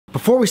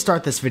Before we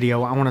start this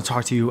video, I want to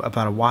talk to you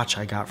about a watch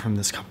I got from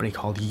this company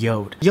called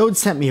Yode. Yode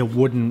sent me a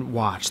wooden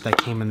watch that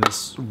came in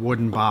this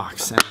wooden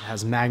box and it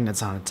has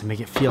magnets on it to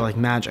make it feel like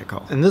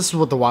magical. And this is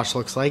what the watch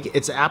looks like.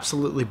 It's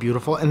absolutely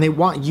beautiful and they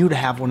want you to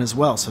have one as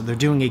well. So they're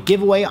doing a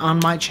giveaway on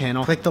my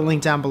channel. Click the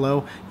link down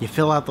below, you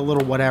fill out the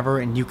little whatever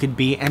and you could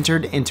be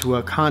entered into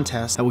a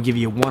contest that will give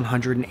you a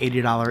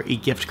 $180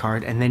 e-gift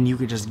card and then you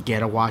could just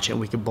get a watch and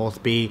we could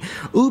both be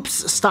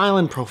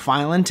styling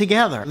profiling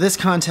together. This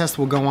contest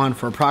will go on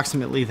for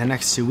approximately the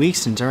next 2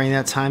 weeks, and during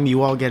that time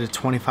you all get a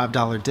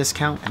 $25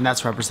 discount, and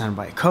that's represented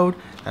by a code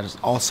that is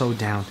also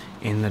down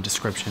in the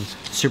description.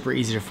 Super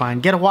easy to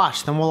find. Get a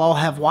watch, then we'll all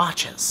have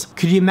watches.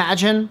 Could you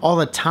imagine all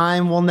the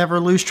time we'll never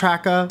lose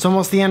track of? It's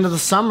almost the end of the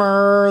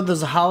summer.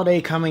 There's a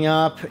holiday coming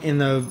up in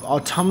the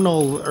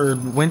autumnal or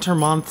winter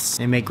months.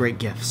 They make great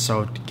gifts,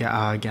 so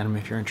get them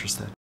if you're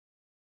interested.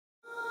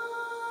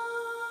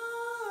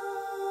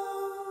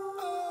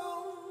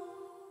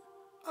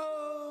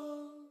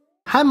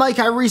 Hi Mike,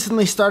 I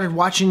recently started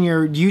watching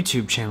your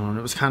YouTube channel and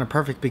it was kind of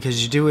perfect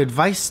because you do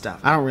advice stuff.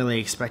 I don't really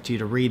expect you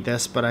to read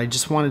this, but I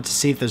just wanted to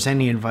see if there's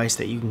any advice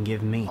that you can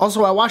give me.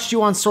 Also, I watched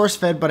you on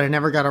SourceFed, but I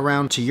never got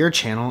around to your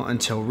channel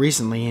until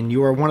recently, and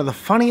you are one of the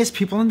funniest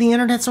people on the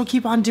internet, so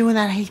keep on doing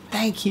that. Hey,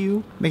 thank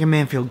you. Make a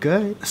man feel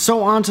good.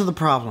 So on to the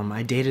problem.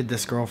 I dated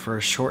this girl for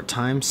a short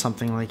time,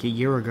 something like a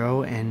year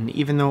ago, and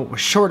even though it was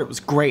short, it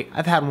was great.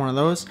 I've had one of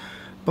those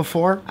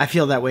before. I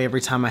feel that way every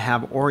time I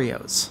have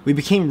Oreos. We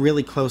became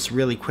really close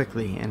really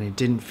quickly and it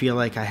didn't feel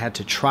like I had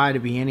to try to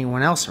be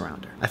anyone else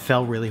around her. I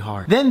fell really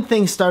hard. Then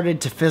things started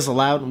to fizzle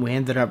out and we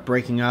ended up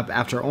breaking up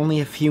after only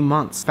a few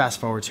months. Fast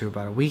forward to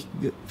about a week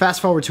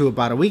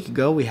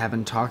ago, we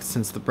haven't talked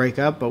since the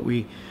breakup, but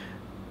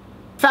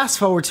Fast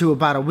forward to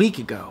about a week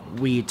ago,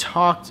 we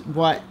talked,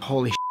 what?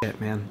 Holy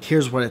shit, man.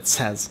 Here's what it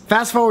says.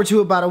 Fast forward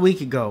to about a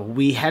week ago,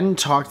 we hadn't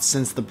talked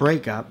since the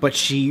breakup, but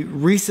she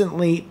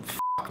recently,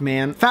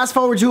 Fast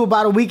forward to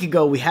about a week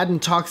ago, we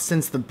hadn't talked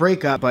since the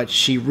breakup, but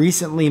she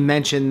recently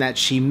mentioned that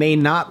she may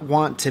not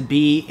want to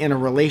be in a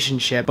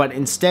relationship, but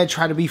instead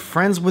try to be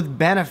friends with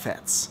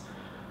benefits.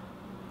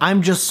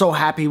 I'm just so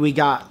happy we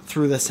got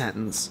through the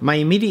sentence. My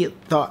immediate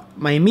thought,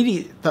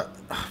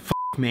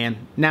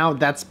 man, now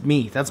that's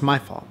me, that's my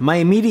fault. My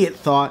immediate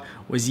thought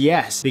was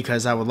yes,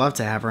 because I would love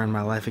to have her in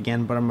my life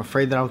again, but I'm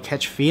afraid that I'll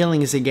catch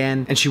feelings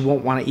again and she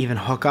won't want to even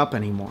hook up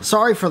anymore.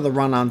 Sorry for the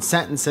run-on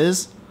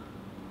sentences.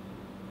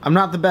 I'm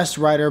not the best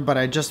writer, but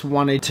I just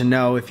wanted to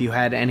know if you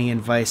had any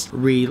advice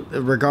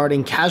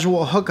regarding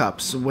casual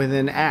hookups with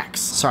an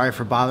ex. Sorry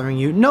for bothering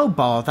you. No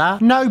bother.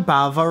 No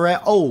bother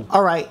at all.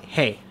 Alright,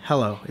 hey,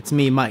 hello. It's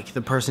me, Mike,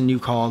 the person you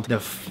called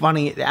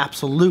the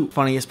absolute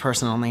funniest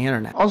person on the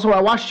internet. Also, I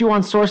watched you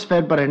on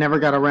SourceFed, but I never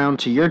got around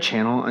to your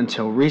channel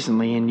until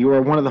recently, and you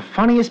are one of the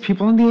funniest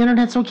people on the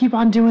internet, so keep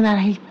on doing that.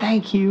 Hey,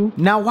 thank you.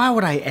 Now, why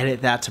would I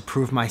edit that to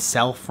prove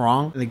myself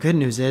wrong? The good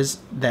news is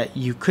that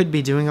you could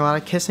be doing a lot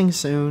of kissing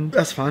soon.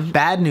 That's fun.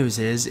 Bad news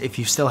is, if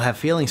you still have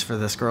feelings for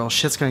this girl,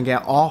 shit's gonna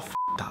get all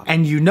f***ed up.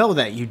 And you know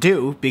that you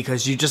do,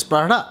 because you just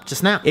brought it up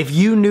just now. If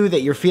you knew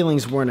that your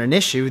feelings weren't an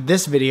issue,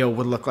 this video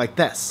would look like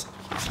this.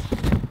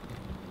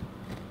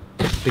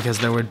 Because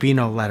there would be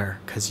no letter,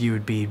 because you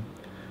would be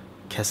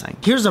kissing.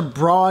 Here's a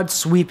broad,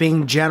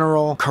 sweeping,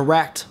 general,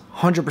 correct,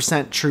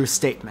 100% true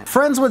statement.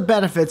 Friends with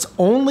benefits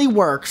only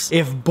works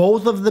if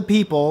both of the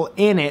people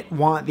in it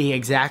want the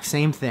exact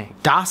same thing.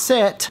 That's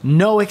it.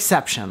 No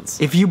exceptions.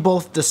 If you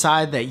both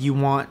decide that you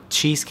want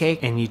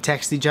cheesecake and you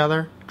text each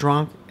other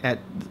drunk at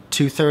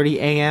 2:30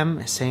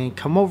 a.m. saying,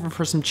 come over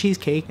for some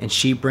cheesecake, and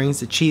she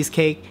brings the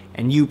cheesecake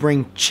and you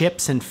bring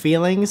chips and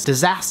feelings,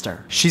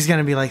 disaster. She's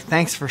gonna be like,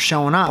 thanks for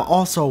showing up. But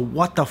also,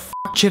 what the f?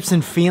 Chips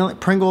and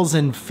Pringles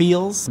and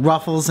feels,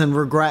 Ruffles and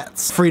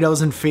regrets,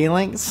 Fritos and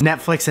feelings.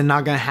 Netflix is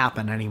not gonna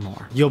happen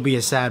anymore. You'll be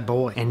a sad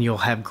boy and you'll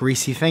have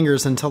greasy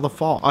fingers until the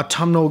fall.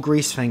 Autumnal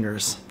grease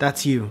fingers,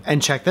 that's you.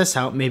 And check this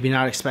out, maybe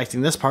not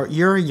expecting this part,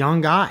 you're a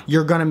young guy.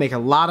 You're gonna make a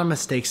lot of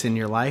mistakes in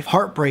your life.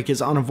 Heartbreak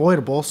is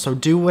unavoidable, so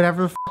do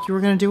whatever the f you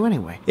were gonna do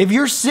anyway. If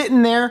you're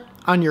sitting there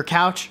on your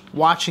couch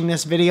watching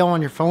this video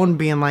on your phone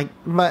being like,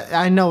 but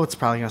I know it's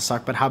probably gonna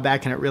suck, but how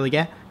bad can it really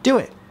get? Do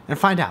it and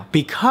find out,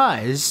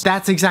 because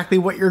that's exactly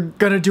what you're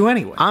gonna do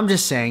anyway. I'm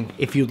just saying,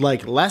 if you'd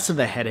like less of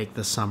a headache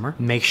this summer,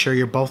 make sure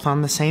you're both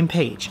on the same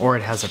page, or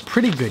it has a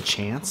pretty good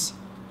chance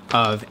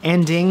of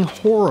ending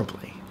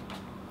horribly.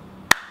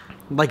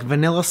 Like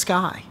Vanilla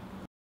Sky.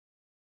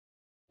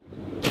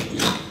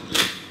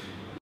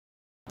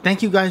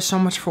 Thank you guys so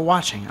much for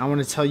watching. I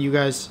want to tell you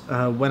guys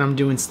when I'm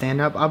doing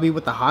stand-up. I'll be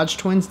with the Hodge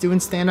twins doing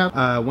stand-up.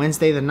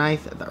 Wednesday the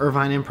 9th at the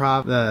Irvine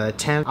Improv. The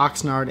 10th,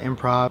 Oxnard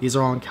Improv. These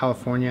are all in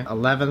California.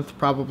 11th,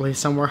 probably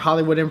somewhere,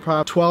 Hollywood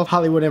Improv. 12th,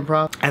 Hollywood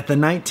Improv. At the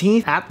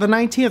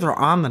 19th, or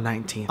on the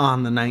 19th?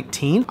 On the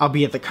 19th, I'll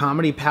be at the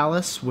Comedy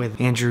Palace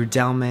with Andrew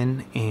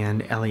Delman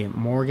and Elliot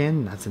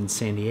Morgan. That's in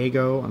San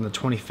Diego. On the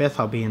 25th,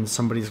 I'll be in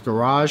somebody's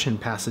garage in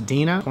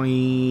Pasadena.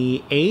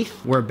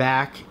 28th, we're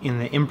back in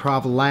the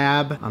Improv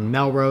Lab on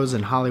Melrose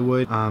in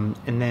Hollywood, and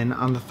then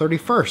on the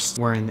 31st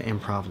we're in the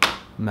Improv Lab.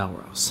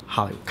 Melrose,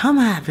 Hollywood. Come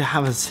have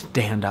a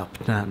stand-up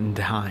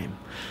time.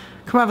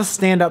 Come have a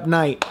stand-up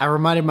night. I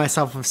reminded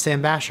myself of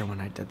Sam Basher when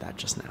I did that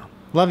just now.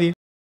 Love you.